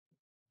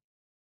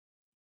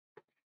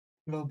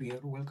Hello here,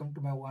 welcome to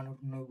my one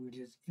of no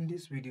videos. In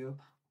this video,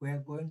 we are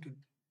going to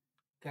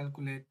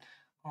calculate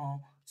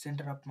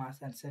center of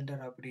mass and center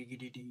of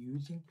rigidity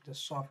using the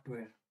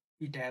software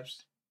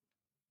ETABS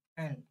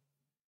and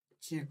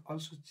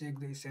also check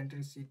the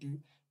eccentricity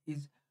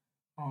is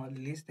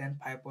less than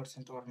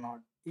 5% or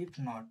not. If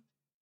not,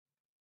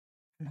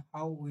 and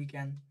how we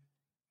can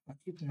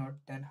if not,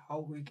 then how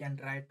we can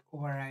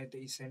override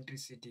the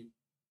eccentricity.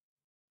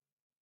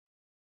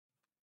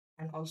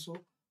 And also,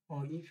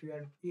 if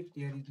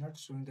there is not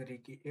showing the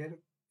here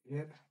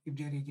if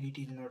the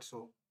rigidity is not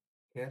so,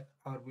 here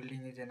our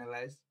building is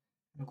analyzed,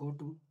 and go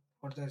to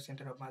for the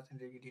center of mass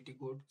and rigidity,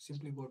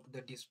 simply go to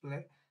the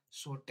display,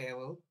 show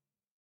table,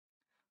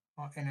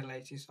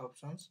 analysis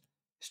options,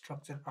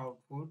 structure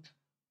output,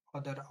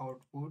 other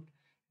output,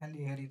 and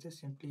here is the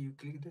simply you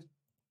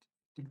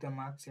tick the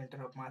mark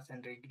center of mass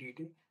and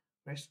rigidity,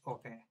 press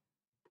OK.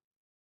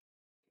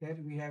 Here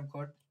we have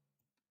got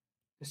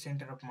the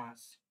center of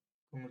mass,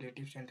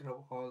 cumulative center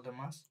of all the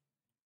mass,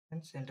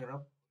 and center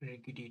of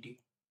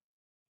rigidity.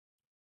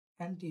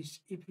 And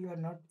this, if you are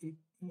not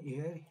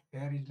here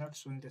is not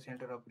showing the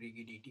center of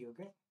rigidity,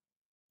 okay.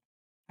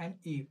 And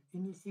in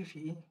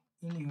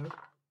your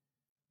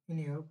in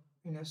your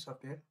in your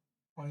software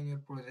or in your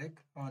project,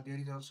 there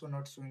is also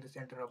not showing the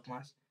center of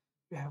mass,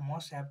 you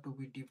must have to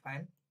be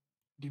define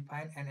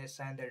and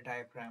assign the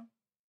diaphragm,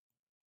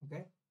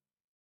 okay.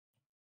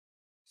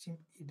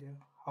 Simply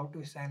how to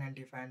assign and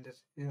define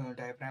this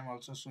diaphragm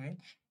also showing,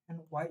 and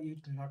why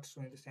it not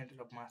showing the center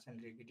of mass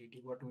and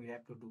rigidity. What we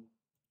have to do,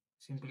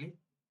 simply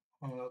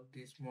unlock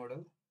this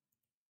model.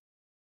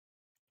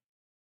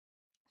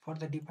 For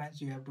the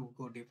defines, you have to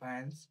go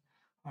defines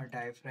or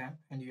diaphragm,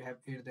 and you have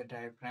here the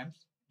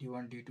diaphragms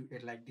d1 d2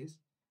 here like this.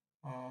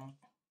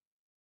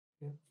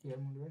 Here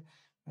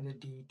and the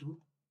d2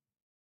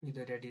 is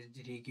the that is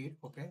rigid,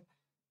 okay.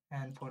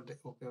 And for the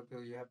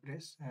okay you have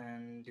press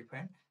and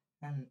define,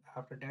 and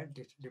after that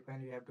this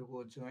define you have to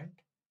go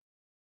joint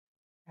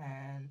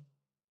and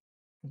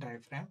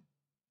diaphragm.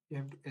 You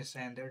have to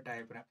assign the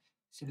diaphragm.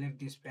 Select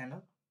this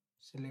panel,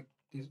 select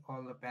this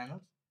all the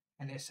panels,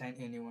 and assign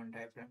any one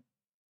diaphragm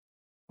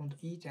on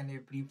each and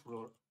every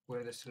floor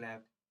where the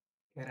slab.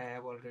 Here I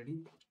have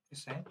already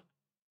assigned.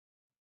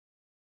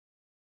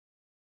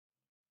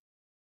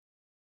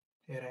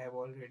 Here I have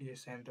already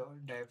assigned the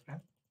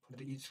diaphragm for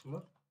the each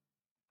floor.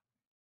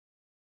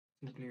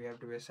 Simply we have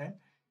to assign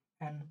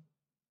and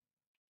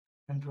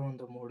run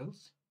the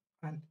models.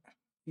 And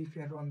if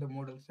you are on the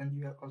models, then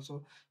you have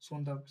also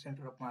shown the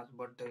center of mass,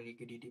 but the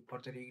rigidity. For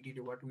the rigidity,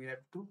 what we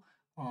have to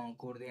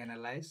go to the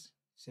analyze,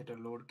 set a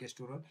load case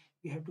to run.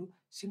 We have to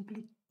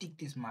simply tick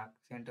this mark,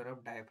 center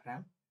of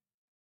diaphragm.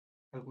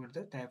 I'll go to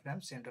the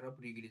diaphragm center of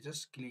rigidity.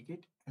 Just click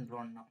it and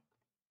run now.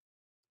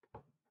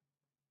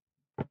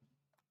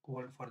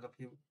 Hold for the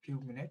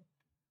few minutes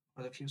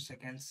or the few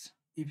seconds.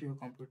 If your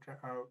computer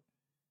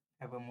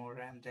have a more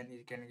RAM, then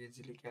it can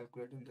easily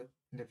calculate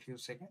in the few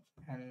seconds.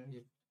 And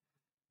if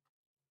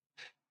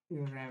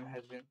your RAM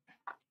has been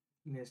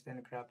less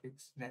than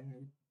graphics, then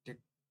it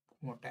take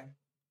more time.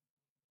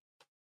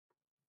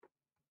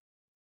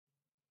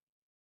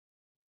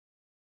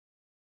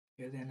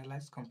 Here the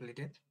analyze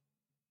completed.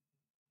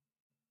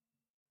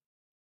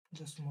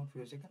 Just more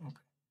few seconds,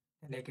 okay.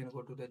 And I can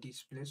go to the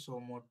display, show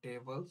more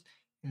tables,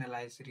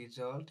 analyze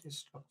result,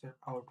 structure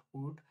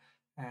output,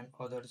 and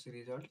others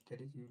result.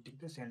 That is you take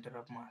the center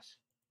of mass.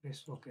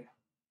 Press OK.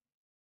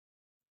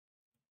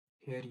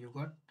 Here you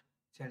got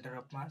center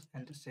of mass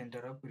and the center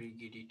of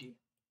rigidity.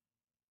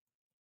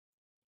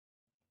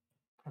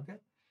 Okay.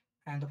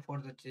 And for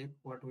the check,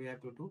 what we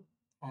have to do,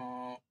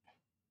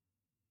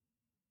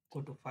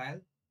 go to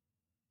file,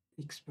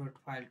 export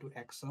file to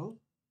Excel.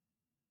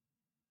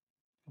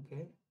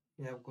 Okay,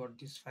 we have got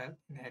this file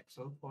in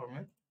Excel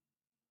format.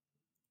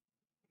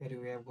 Here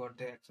we have got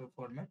the Excel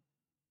format.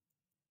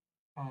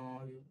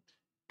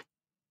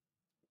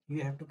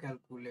 You have to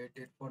calculate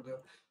it for the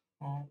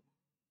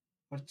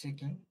for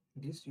checking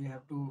this. You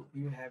have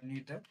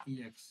need the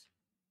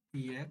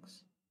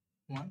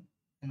ex1,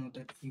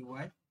 that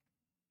ey,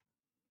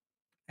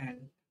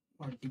 and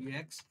or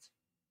dx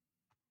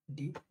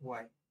dy,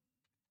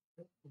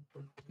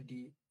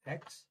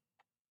 dx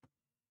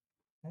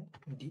and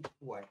dy,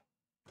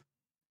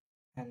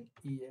 and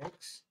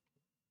ex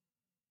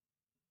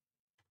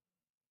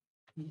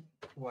ey,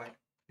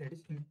 that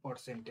is in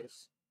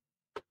percentage.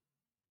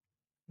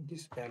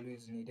 This value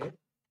is needed.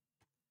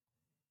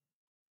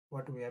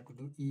 What we have to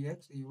do,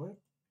 ex ey,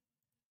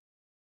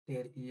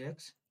 there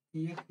ex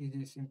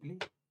is simply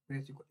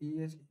ex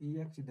is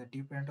the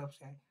difference of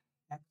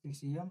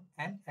xccm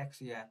and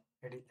xer,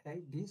 that is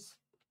like this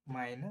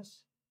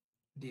minus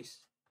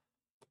this,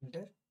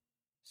 enter.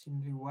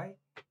 Simply y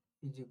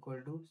is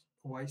equal to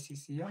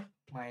yccm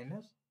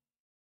minus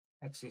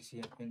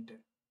xccm, enter.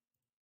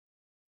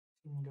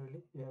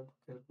 Similarly, we have to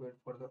calculate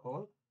for the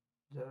all,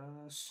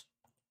 just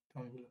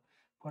down below.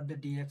 For the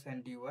dx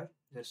and dy,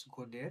 just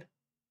go there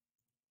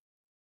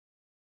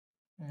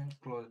and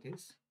close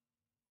this.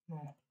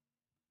 No,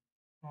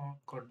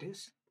 got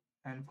this.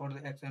 And for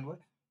the x and y,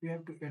 we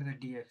have to add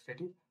the dx,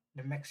 that is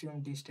the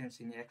maximum distance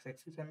in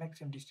x-axis and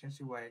maximum distance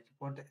in y-axis.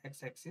 For the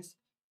x-axis,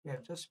 we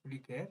have just pretty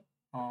clear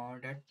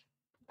that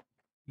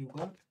you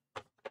got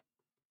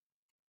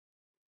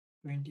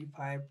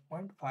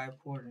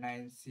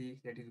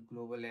 25.5496, that is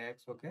global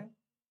x, okay,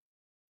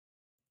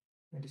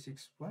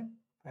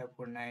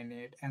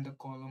 26.5498, and the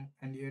column,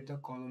 and here the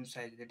column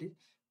size, that is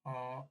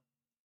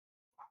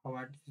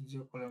what is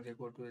your column? They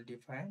go to the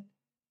define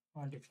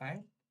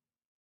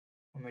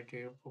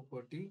material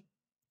property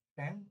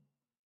time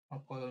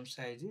column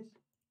size is,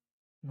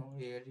 no,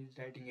 here is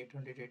writing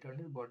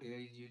 800, but here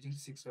is using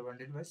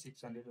 600 by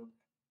 600. Okay.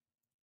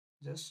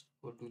 Just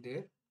go to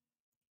there,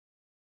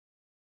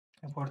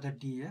 and for the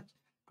dx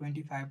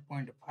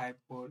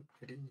 25.54,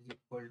 that is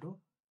equal to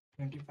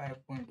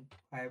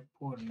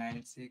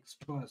 25.5496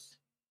 plus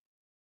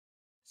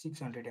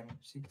 600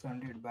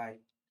 600 by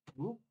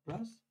 2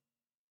 plus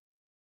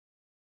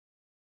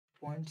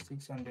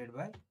 0.600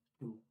 by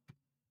 2.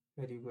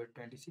 Very good,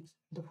 26.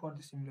 For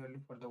the similarly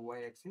for the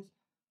y-axis,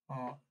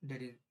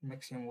 there is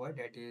maximum y,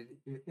 that is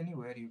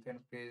anywhere you can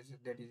place,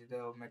 that is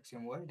the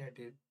maximum y, that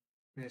is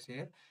place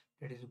here,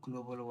 that is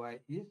global y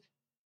is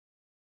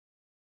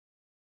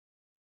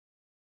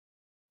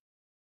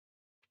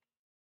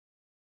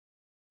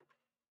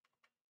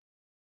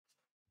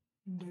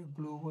the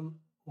global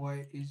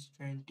y is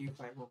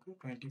 25, okay,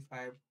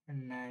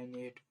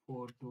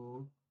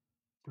 25.9842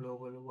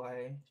 global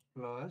y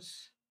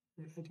plus,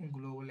 I think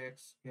global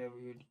x we have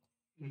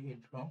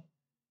it wrong.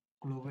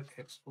 Global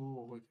x,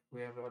 oh,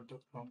 we have got the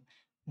wrong.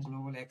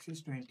 Global x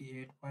is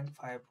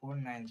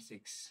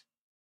 28.5496.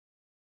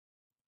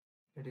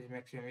 That is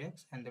maximum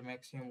x, and the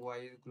maximum y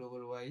is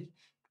global y is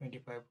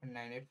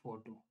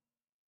 25.9842.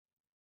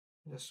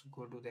 Just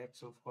go to the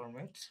Excel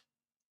formats.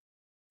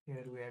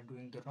 Here we are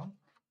doing the wrong.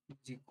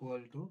 Is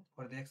equal to,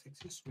 for the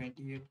x-axis,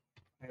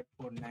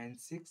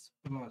 28.5496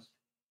 plus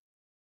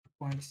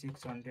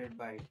 0.600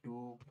 by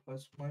 2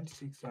 plus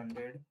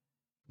 0.600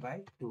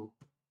 by 2.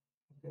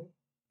 Okay,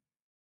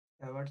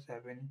 what's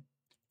happening?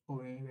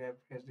 Oh, we have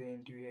pressed the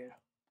into here.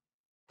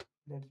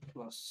 That is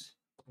plus.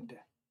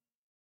 Enter.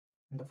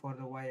 And for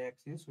the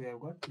y-axis, we have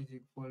got is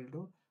equal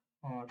to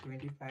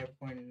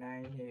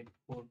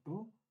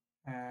 25.9842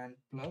 and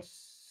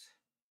plus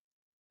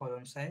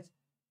column size,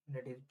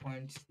 that is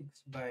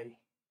 0.6 by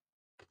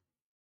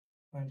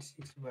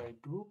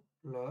 2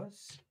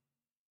 plus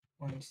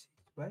 0.6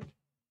 by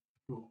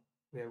 2.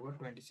 We have got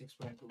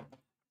 26.2.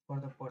 For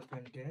the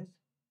percentage,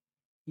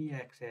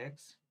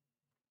 EXX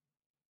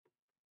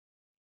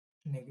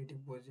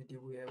negative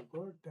positive, we have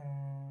got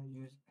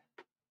use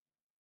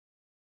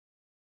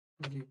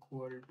is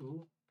equal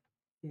to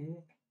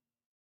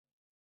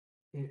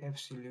a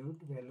absolute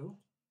value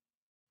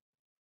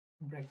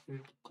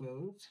bracket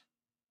close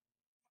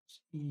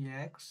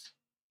ex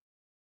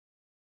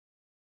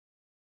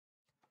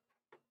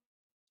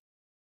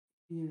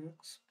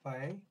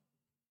by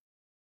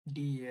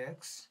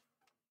dx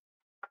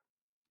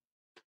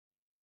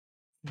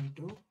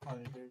into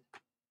 100.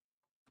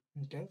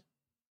 Enter.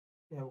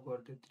 We have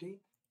got the 3.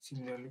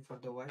 Similarly for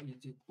the y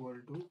is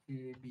equal to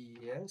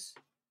abs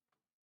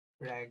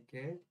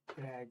bracket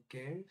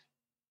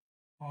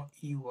or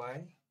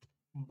ey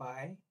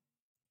by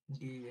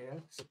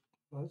dx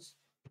plus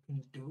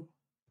into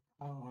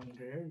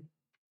 100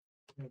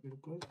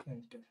 bracket close.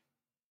 Enter.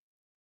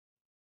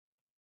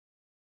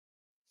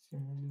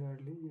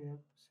 Similarly, we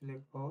have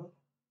select all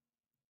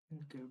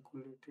and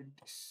calculated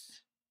this.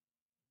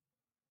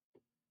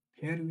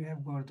 Here we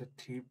have got the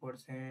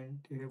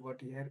 3%,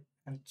 but here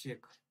and check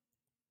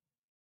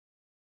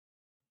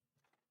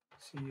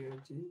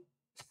CAG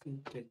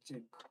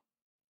check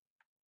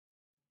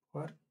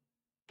for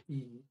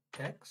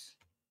EX,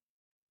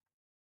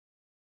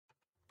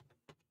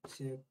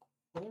 check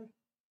for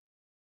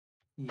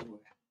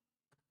EY.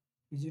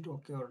 Is it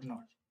okay or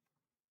not?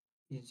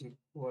 Is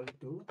equal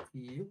to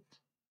if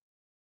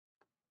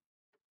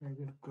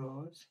bracket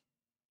close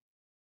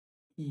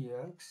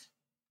EX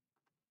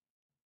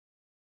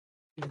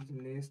is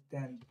less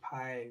than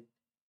 5,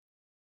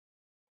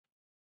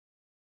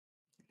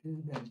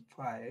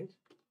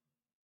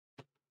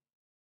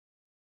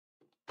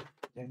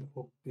 then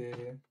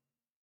okay.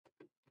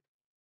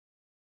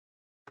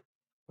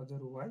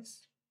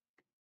 Otherwise,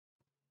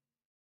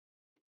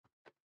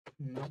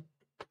 not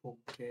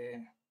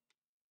okay.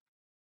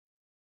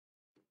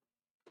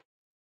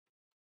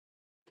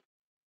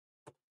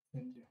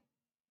 And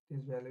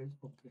this value is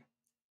okay.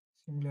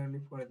 Similarly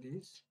for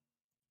this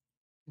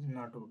is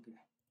not okay.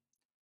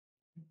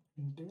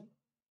 Enter.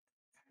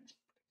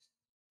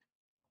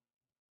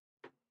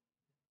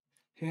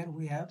 Here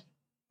we have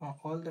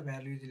all the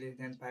values less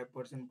than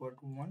 5%,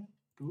 but 1,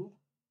 2,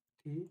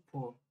 3,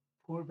 4.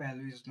 4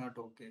 value is not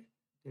okay.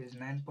 There is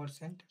 9%,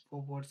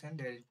 4%,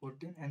 there is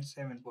 14 and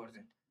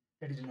 7%.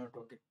 That is not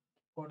okay.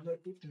 For the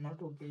if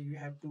not okay, you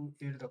have to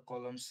add the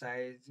column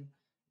size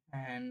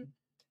and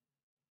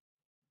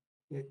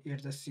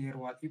add the shear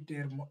wall. If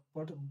there,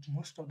 but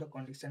most of the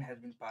condition has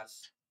been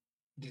passed.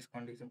 This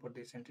condition for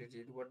the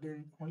eccentricity, but there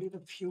is only the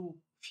few.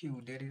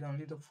 There is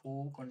only the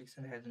 4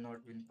 condition has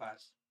not been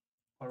passed.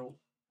 Or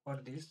For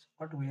this,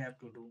 what we have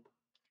to do?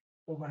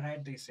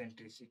 Override the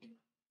eccentricity.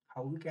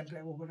 How we can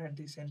override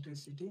the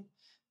eccentricity?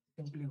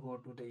 Simply go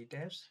to the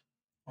ETABS,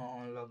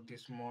 unlock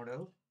this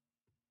model.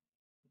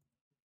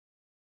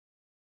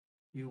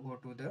 You go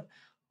to the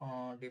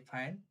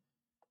define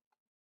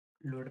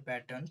load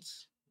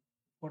patterns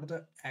for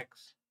the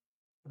x.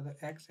 For the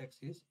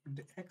x-axis, if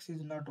the x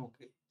is not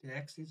okay, the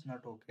x is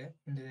not okay.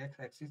 In the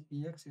x-axis,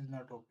 ex is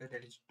not okay.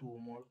 That is two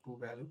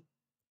value.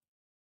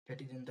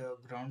 That is in the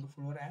ground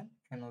floor, and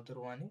another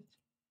one is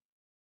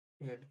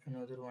here.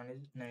 Another one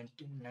is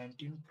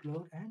 19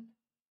 floor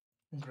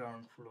and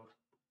ground floor.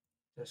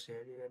 Just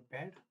here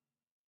bed,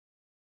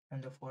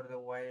 and for the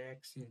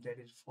y-axis that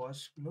is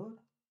first floor,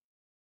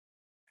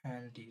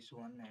 and this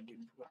one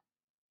 19 floor.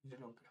 Is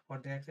it okay? For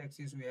the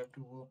x-axis, we have to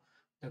go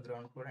the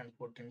ground floor and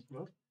 14th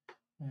floor.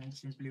 And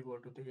simply go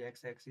to the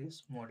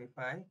x-axis,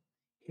 modify.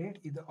 Here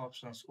is the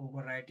options: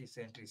 overwrite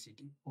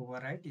eccentricity.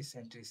 Overwrite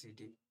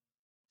eccentricity.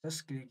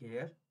 Just click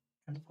here,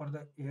 and for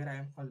the here I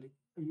am only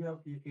you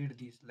have to add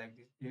this like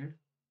this.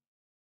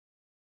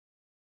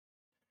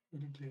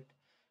 Edit it.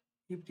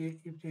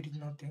 If there is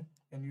nothing,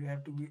 then you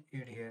have to be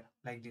add here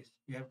like this.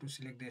 You have to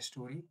select the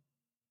story.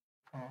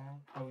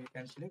 How you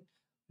can select?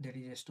 There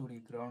is a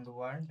story ground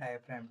 1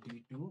 diaphragm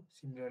D2.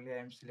 Similarly, I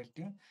am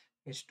selecting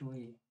a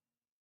story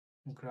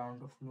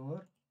ground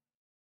floor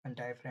and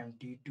diaphragm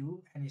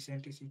D2 and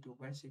eccentricity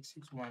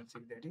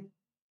 2.6616. That is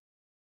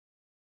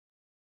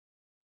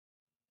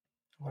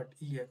what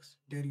ex.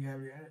 There you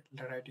have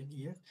the right in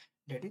ex.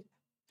 That is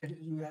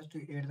you have to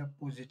add the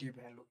positive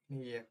value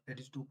in ex. That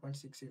is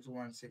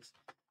 2.6616.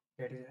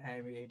 That is I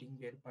am adding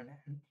there one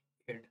and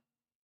add.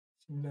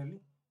 Similarly,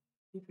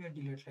 if you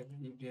delete like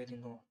if there is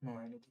no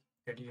anything,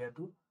 that you have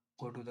to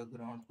go to the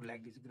ground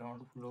like this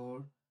ground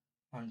floor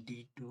on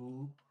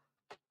D2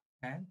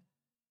 and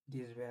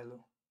this value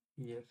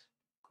ex.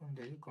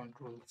 There is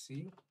control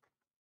C,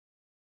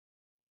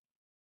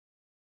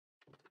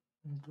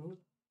 control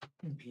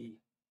V.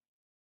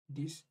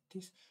 This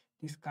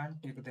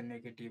can't take the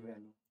negative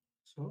value.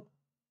 So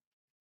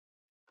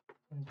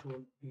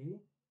control V,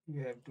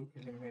 you have to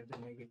eliminate the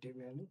negative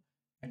value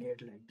and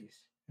add like this.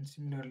 And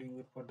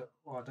similarly for the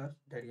others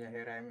that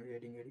here I am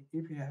adding it.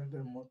 If you have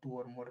the two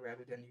or more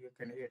value, then you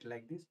can add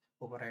like this,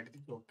 override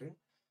this, okay,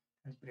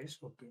 and press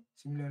OK.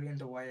 Similarly in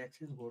the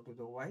y-axis, go to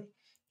the y,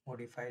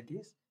 modify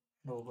this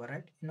and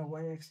override. In the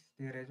y-axis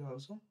there is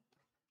also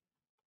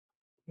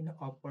in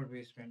upper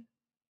basement,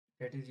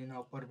 that is in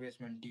upper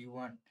basement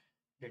D1,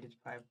 that is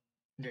 5,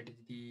 that is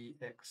the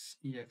ex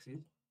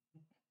is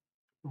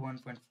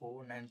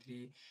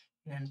 1.493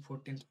 and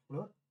 14th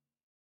floor,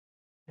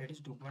 that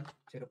is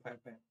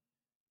 2.055.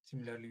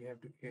 Similarly you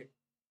have to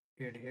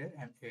add here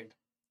and add.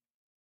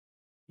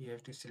 You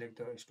have to select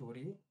the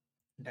story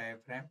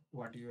diaphragm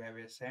what you have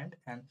assigned,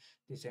 and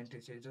the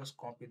sentence is just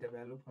copy the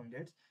value from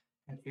that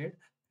and add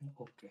and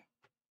OK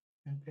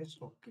and press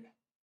OK.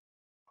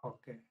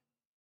 OK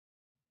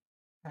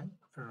and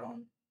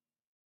run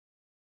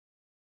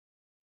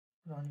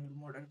your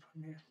model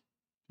from here,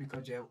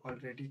 because you have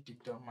already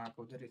ticked the mark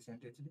of the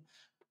eccentricity.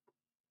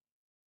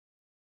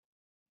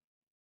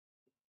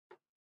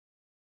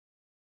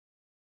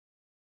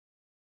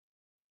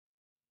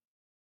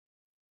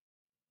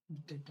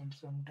 Taking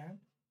some time,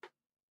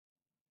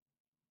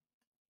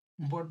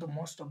 but the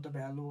most of the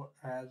value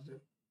has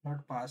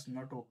not passed,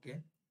 not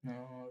okay.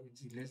 No,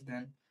 it's less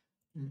than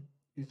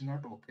is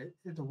not okay.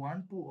 If the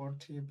 1, 2 or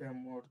 3 by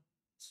more,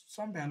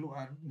 some value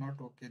are not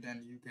okay,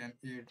 then you can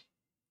add,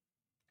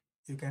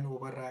 you can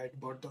override.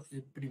 But the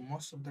if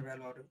most of the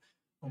value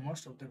or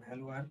most of the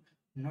value are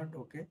not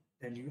okay,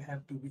 then you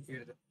have to be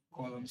add the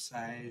column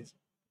size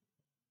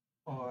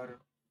or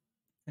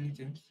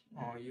anything.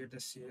 Here the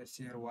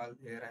shear wall,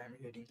 here I am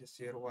adding the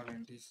shear wall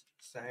in these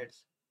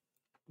sides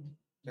to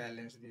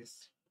balance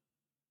this.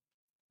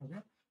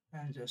 Okay,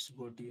 and just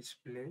go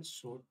display,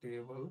 show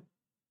table,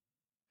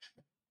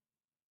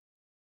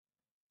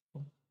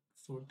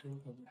 show table.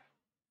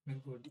 Okay.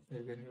 Go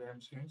again I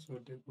am saying so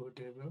they go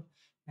table,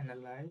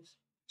 analyze,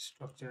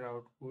 structure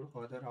output,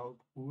 other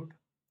output,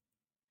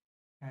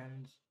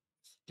 and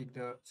stick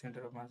the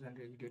center of mass and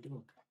rigidity.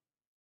 Okay,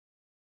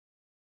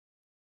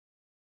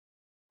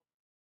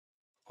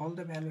 all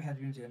the value has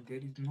been changed. There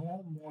is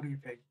no more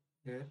effect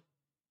here.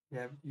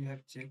 You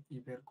have checked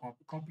if you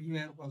copy. You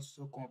have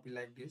also copy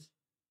like this.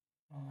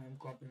 I'm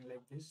copying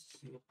like this.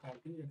 See,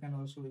 copy. You can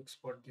also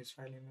export this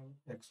file in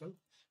Excel.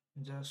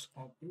 Just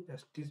copy.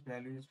 Just this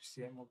value is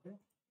same. Okay.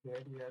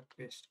 Here we have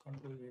paste.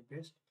 Control V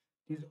paste.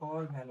 These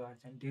all value are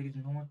changed. There is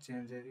no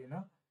changes in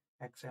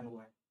X and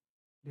Y.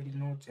 There is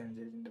no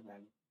changes in the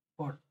value.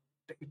 But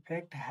the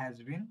effect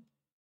has been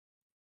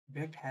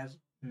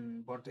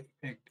but the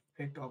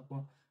effect of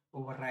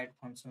override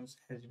functions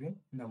has been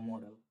in the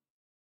model,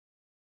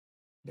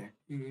 that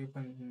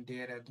even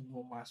there are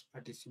no mass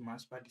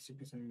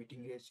participation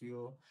meeting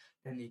ratio,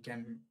 then you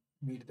can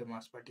meet the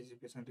mass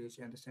participation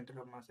ratio, and the center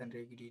of mass and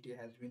rigidity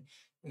has been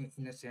in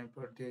the same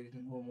plot. There is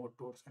no more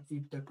torsion.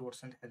 If the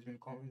torsion has been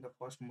come in the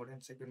first mode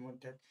and second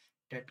mode,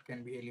 that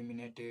can be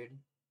eliminated.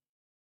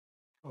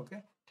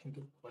 Okay, Thank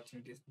you for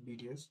watching these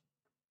videos.